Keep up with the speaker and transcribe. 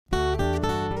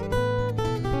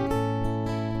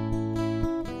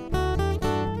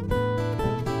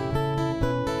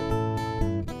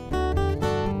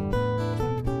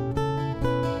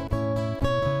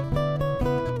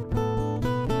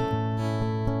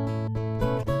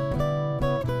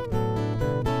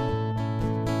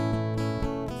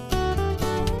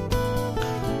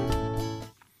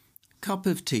Cup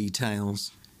of Tea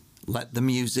Tales, Let the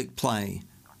Music Play,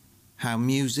 How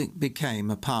Music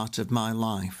Became a Part of My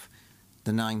Life,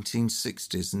 the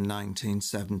 1960s and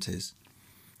 1970s.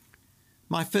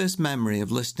 My first memory of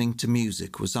listening to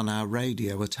music was on our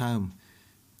radio at home.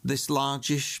 This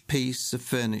largish piece of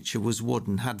furniture was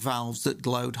wooden, had valves that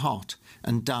glowed hot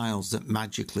and dials that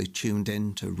magically tuned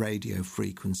into radio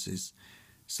frequencies,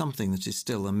 something that is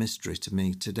still a mystery to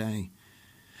me today.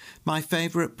 My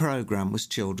favourite programme was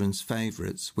Children's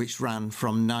Favourites, which ran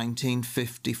from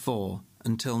 1954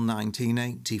 until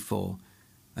 1984,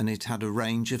 and it had a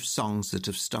range of songs that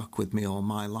have stuck with me all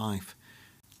my life.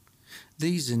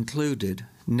 These included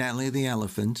Nellie the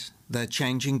Elephant, They're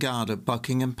Changing Guard at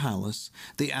Buckingham Palace,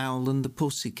 The Owl and the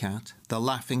Pussycat, The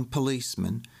Laughing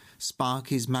Policeman,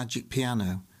 Sparky's Magic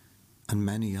Piano, and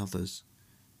many others.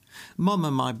 Mum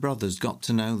and my brothers got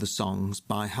to know the songs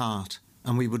by heart,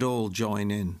 and we would all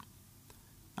join in.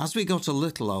 As we got a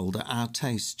little older, our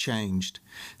tastes changed.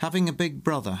 Having a big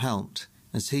brother helped,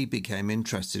 as he became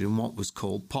interested in what was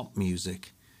called pop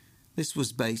music. This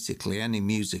was basically any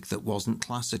music that wasn't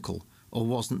classical, or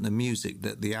wasn't the music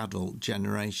that the adult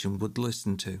generation would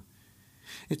listen to.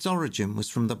 Its origin was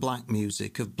from the black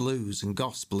music of blues and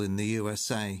gospel in the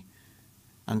USA,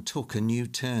 and took a new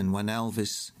turn when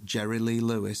Elvis, Jerry Lee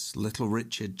Lewis, Little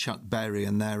Richard, Chuck Berry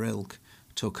and their ilk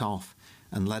took off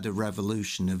and led a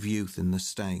revolution of youth in the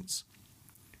States.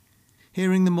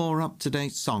 Hearing the more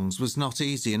up-to-date songs was not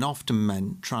easy and often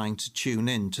meant trying to tune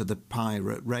in to the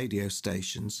pirate radio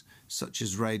stations, such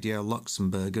as Radio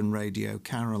Luxembourg and Radio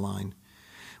Caroline.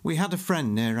 We had a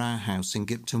friend near our house in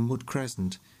Gipton Wood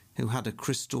Crescent who had a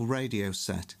crystal radio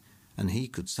set, and he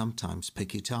could sometimes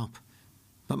pick it up.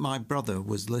 But my brother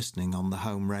was listening on the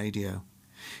home radio.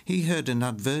 He heard an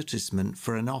advertisement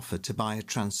for an offer to buy a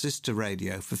transistor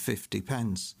radio for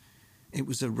 50p. It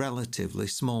was a relatively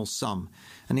small sum,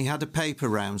 and he had a paper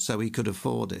round so he could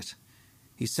afford it.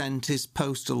 He sent his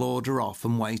postal order off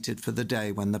and waited for the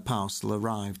day when the parcel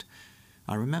arrived.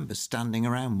 I remember standing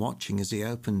around watching as he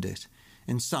opened it.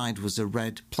 Inside was a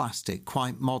red plastic,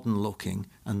 quite modern-looking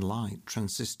and light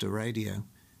transistor radio.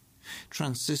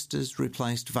 Transistors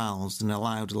replaced valves and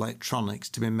allowed electronics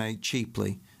to be made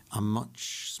cheaply and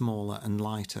much smaller and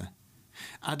lighter.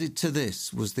 Added to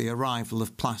this was the arrival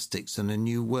of plastics, and a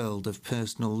new world of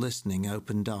personal listening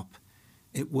opened up.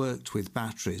 It worked with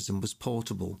batteries and was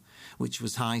portable, which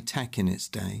was high-tech in its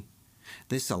day.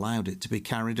 This allowed it to be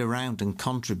carried around and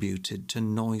contributed to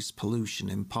noise pollution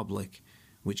in public,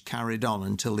 which carried on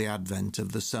until the advent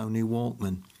of the Sony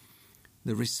Walkman.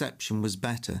 The reception was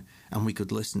better, and we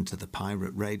could listen to the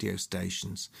pirate radio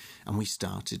stations, and we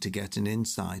started to get an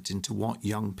insight into what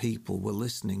young people were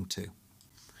listening to.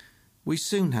 We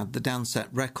soon had the Dansette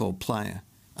record player,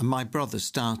 and my brother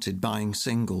started buying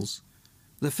singles.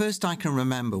 The first I can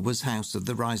remember was House of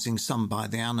the Rising Sun by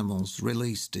the Animals,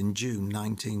 released in June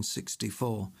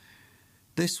 1964.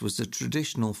 This was a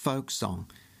traditional folk song,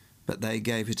 but they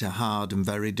gave it a hard and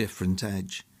very different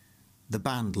edge. The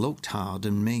band looked hard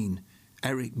and mean.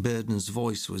 Eric Burdon's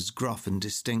voice was gruff and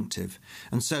distinctive,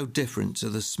 and so different to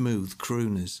the smooth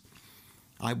crooners.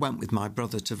 I went with my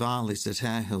brother to Varley's at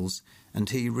Hare Hills, and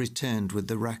he returned with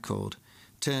the record,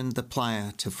 turned the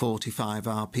player to 45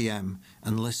 RPM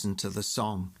and listened to the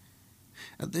song.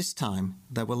 At this time,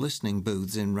 there were listening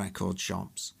booths in record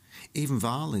shops. Even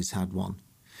Varley's had one.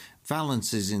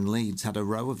 Valence's in Leeds had a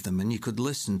row of them, and you could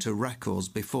listen to records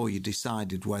before you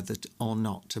decided whether or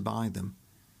not to buy them.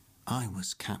 I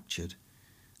was captured.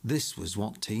 This was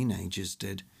what teenagers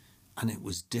did, and it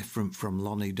was different from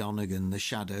Lonnie Donegan, The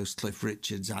Shadows, Cliff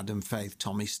Richards, Adam Faith,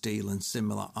 Tommy Steele and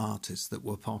similar artists that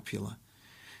were popular.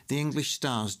 The English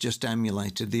stars just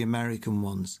emulated the American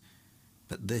ones,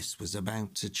 but this was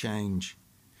about to change.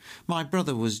 My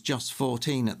brother was just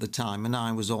 14 at the time, and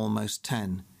I was almost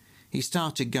 10. He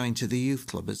started going to the youth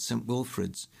club at St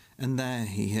Wilfrid's, and there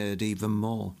he heard even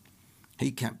more. He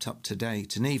kept up to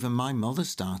date, and even my mother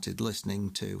started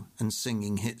listening to and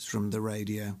singing hits from the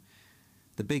radio.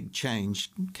 The big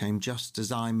change came just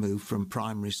as I moved from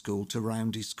primary school to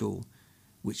Roundy School,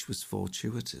 which was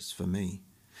fortuitous for me.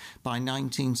 By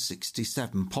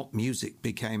 1967, pop music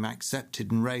became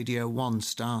accepted and Radio 1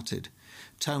 started.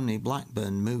 Tony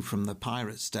Blackburn moved from the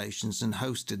pirate stations and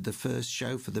hosted the first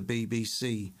show for the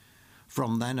BBC.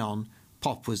 From then on,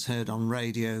 pop was heard on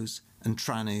radios and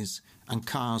trannies, and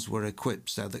cars were equipped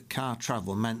so that car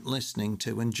travel meant listening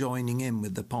to and joining in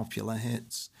with the popular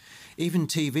hits. Even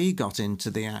TV got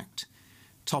into the act.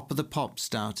 Top of the Pops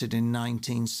started in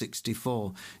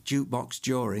 1964, Jukebox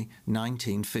Jury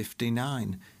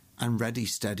 1959, and Ready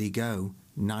Steady Go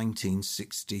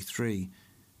 1963.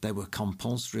 They were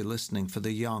compulsory listening for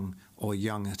the young or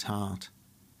young at heart.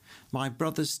 My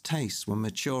brother's tastes were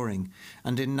maturing,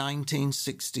 and in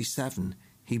 1967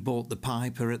 he bought The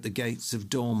Piper at the Gates of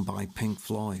Dawn by Pink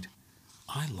Floyd.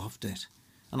 I loved it,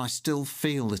 and I still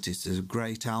feel that it is a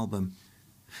great album.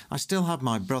 I still have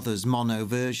my brother's mono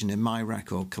version in my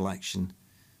record collection,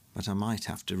 but I might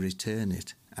have to return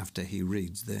it after he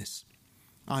reads this.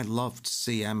 I loved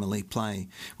See Emily Play,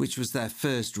 which was their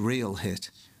first real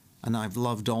hit, and I've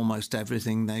loved almost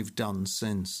everything they've done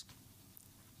since.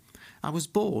 I was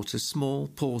bought a small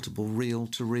portable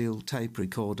reel-to-reel tape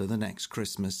recorder the next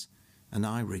Christmas, and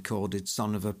I recorded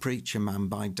Son of a Preacher Man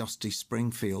by Dusty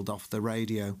Springfield off the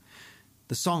radio.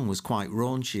 The song was quite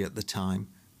raunchy at the time,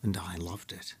 and I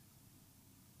loved it.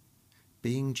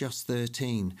 Being just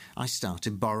 13, I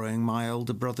started borrowing my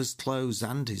older brother's clothes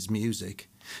and his music.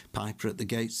 Piper at the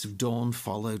Gates of Dawn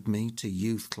followed me to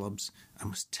youth clubs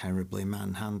and was terribly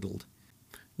manhandled.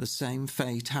 The same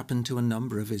fate happened to a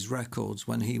number of his records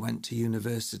when he went to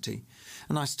university,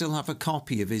 and I still have a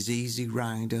copy of his Easy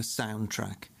Rider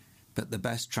soundtrack, but the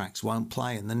best tracks won't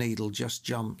play and the needle just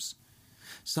jumps.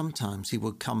 Sometimes he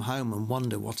would come home and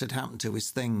wonder what had happened to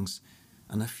his things,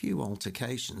 and a few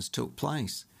altercations took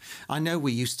place. I know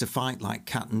we used to fight like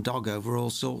cat and dog over all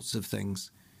sorts of things.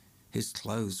 His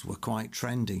clothes were quite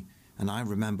trendy, and I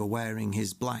remember wearing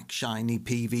his black shiny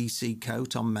PVC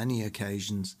coat on many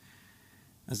occasions.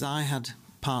 As I had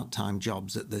part-time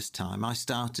jobs at this time, I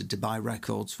started to buy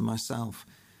records for myself.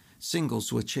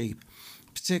 Singles were cheap,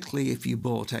 particularly if you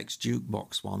bought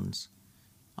ex-jukebox ones.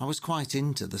 I was quite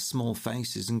into the Small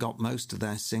Faces and got most of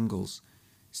their singles.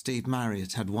 Steve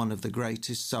Marriott had one of the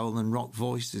greatest soul and rock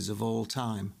voices of all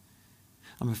time.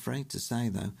 I'm afraid to say,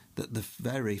 though, that the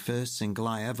very first single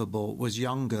I ever bought was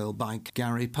Young Girl by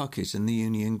Gary Puckett and the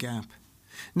Union Gap.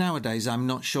 Nowadays, I'm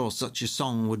not sure such a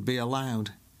song would be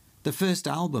allowed. The first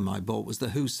album I bought was The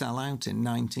Who Sell Out in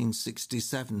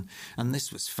 1967, and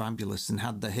this was fabulous and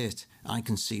had the hit I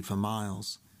Can See for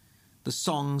Miles. The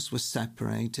songs were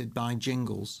separated by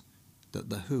jingles that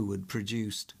The Who had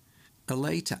produced. A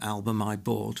later album I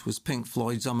bought was Pink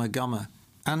Floyd's Ummagumma.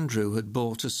 Andrew had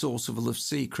bought A Saucerful of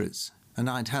Secrets, and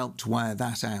I'd helped wear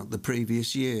that out the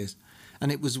previous years,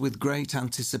 and it was with great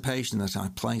anticipation that I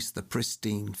placed the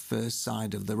pristine first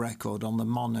side of the record on the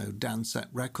mono Dansette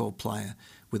record player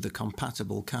with the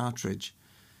compatible cartridge.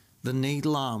 The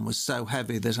needle arm was so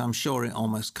heavy that I'm sure it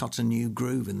almost cut a new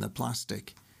groove in the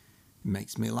plastic. It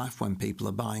makes me laugh when people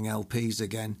are buying LPs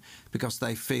again because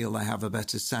they feel they have a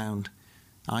better sound.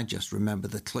 I just remember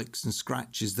the clicks and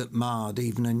scratches that marred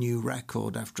even a new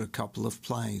record after a couple of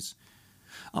plays.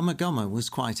 Ummagumma was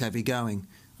quite heavy going,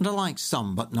 and I liked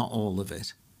some but not all of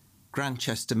it.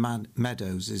 Grantchester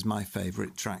Meadows is my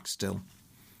favourite track still.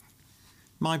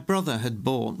 My brother had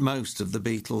bought most of the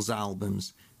Beatles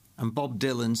albums, and Bob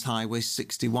Dylan's Highway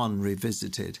 61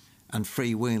 revisited, and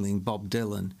Freewheeling Bob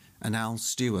Dylan, and Al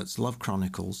Stewart's Love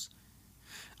Chronicles.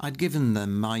 I'd given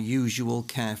them my usual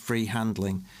carefree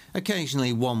handling.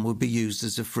 Occasionally one would be used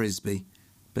as a frisbee,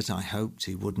 but I hoped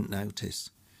he wouldn't notice.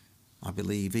 I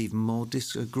believe even more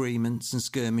disagreements and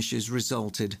skirmishes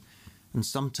resulted, and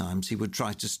sometimes he would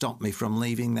try to stop me from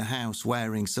leaving the house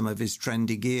wearing some of his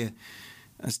trendy gear.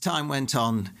 As time went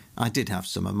on, I did have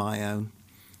some of my own.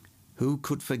 Who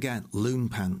could forget loon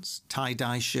pants,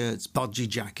 tie-dye shirts, bodgy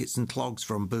jackets and clogs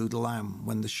from Boodalam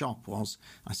when the shop was,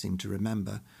 I seem to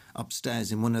remember,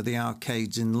 upstairs in one of the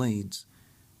arcades in Leeds.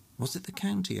 Was it the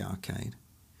County Arcade?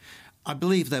 I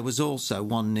believe there was also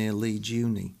one near Leeds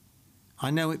Uni.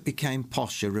 I know it became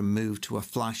posher and moved to a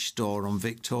flash store on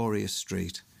Victoria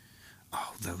Street.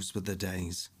 Oh, those were the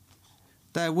days.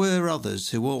 There were others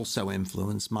who also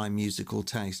influenced my musical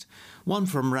taste. One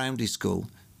from Roundy School,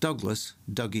 Douglas,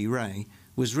 Dougie Ray,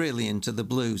 was really into the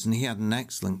blues, and he had an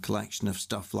excellent collection of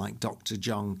stuff like Dr.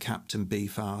 John, Captain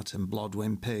Beefheart and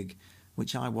Blodwyn Pig,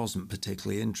 which I wasn't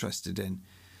particularly interested in.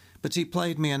 But he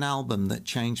played me an album that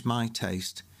changed my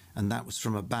taste, and that was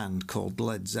from a band called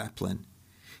Led Zeppelin.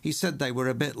 He said they were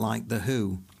a bit like The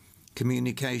Who.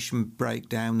 Communication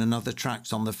Breakdown and other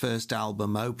tracks on the first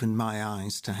album opened my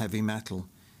eyes to heavy metal.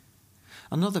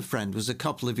 Another friend was a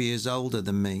couple of years older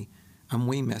than me, and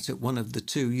we met at one of the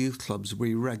two youth clubs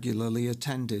we regularly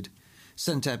attended,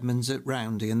 St Edmunds at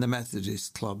Roundy and the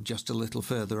Methodist Club just a little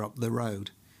further up the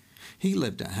road. He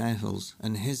lived at Harehills,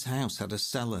 and his house had a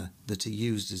cellar that he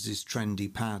used as his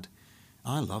trendy pad.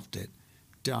 I loved it.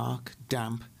 Dark,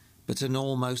 damp, but an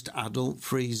almost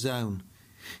adult-free zone.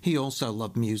 He also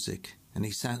loved music, and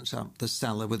he set up the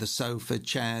cellar with a sofa,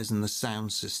 chairs and the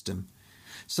sound system.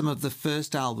 Some of the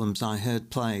first albums I heard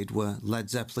played were Led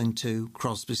Zeppelin II,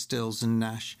 Crosby, Stills and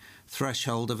Nash,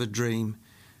 Threshold of a Dream,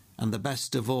 and the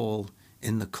best of all,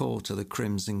 in the court of the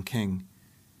Crimson King.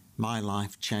 My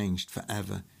life changed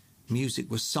forever.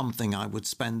 Music was something I would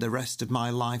spend the rest of my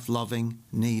life loving,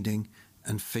 needing,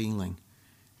 and feeling.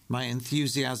 My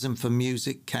enthusiasm for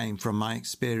music came from my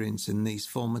experience in these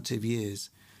formative years.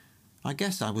 I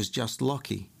guess I was just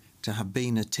lucky to have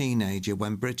been a teenager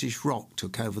when British rock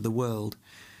took over the world.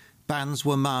 Bands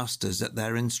were masters at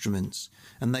their instruments,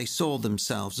 and they saw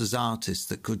themselves as artists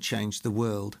that could change the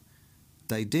world.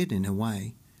 They did, in a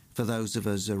way, for those of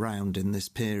us around in this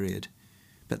period.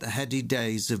 But the heady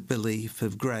days of belief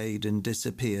have greyed and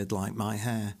disappeared like my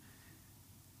hair.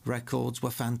 Records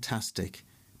were fantastic,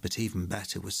 but even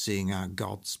better was seeing our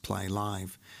gods play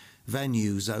live.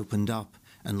 Venues opened up,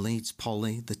 and Leeds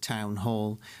Poly, the Town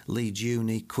Hall, Leeds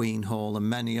Uni, Queen Hall, and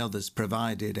many others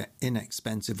provided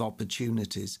inexpensive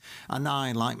opportunities, and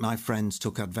I, like my friends,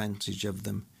 took advantage of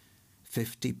them.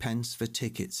 50 pence for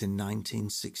tickets in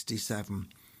 1967,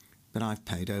 but I've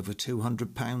paid over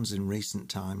 £200 in recent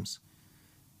times.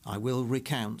 I will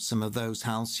recount some of those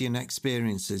halcyon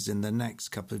experiences in the next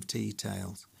cup of tea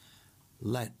tales.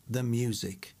 Let the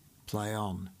music play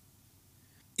on.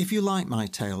 If you like my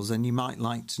tales, then you might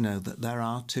like to know that there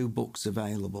are 2 books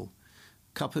available.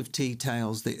 Cup of Tea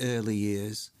Tales, The Early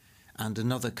Years, and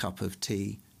Another Cup of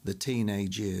Tea, The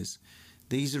Teenage Years.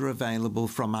 These are available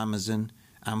from Amazon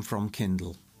and from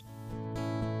Kindle.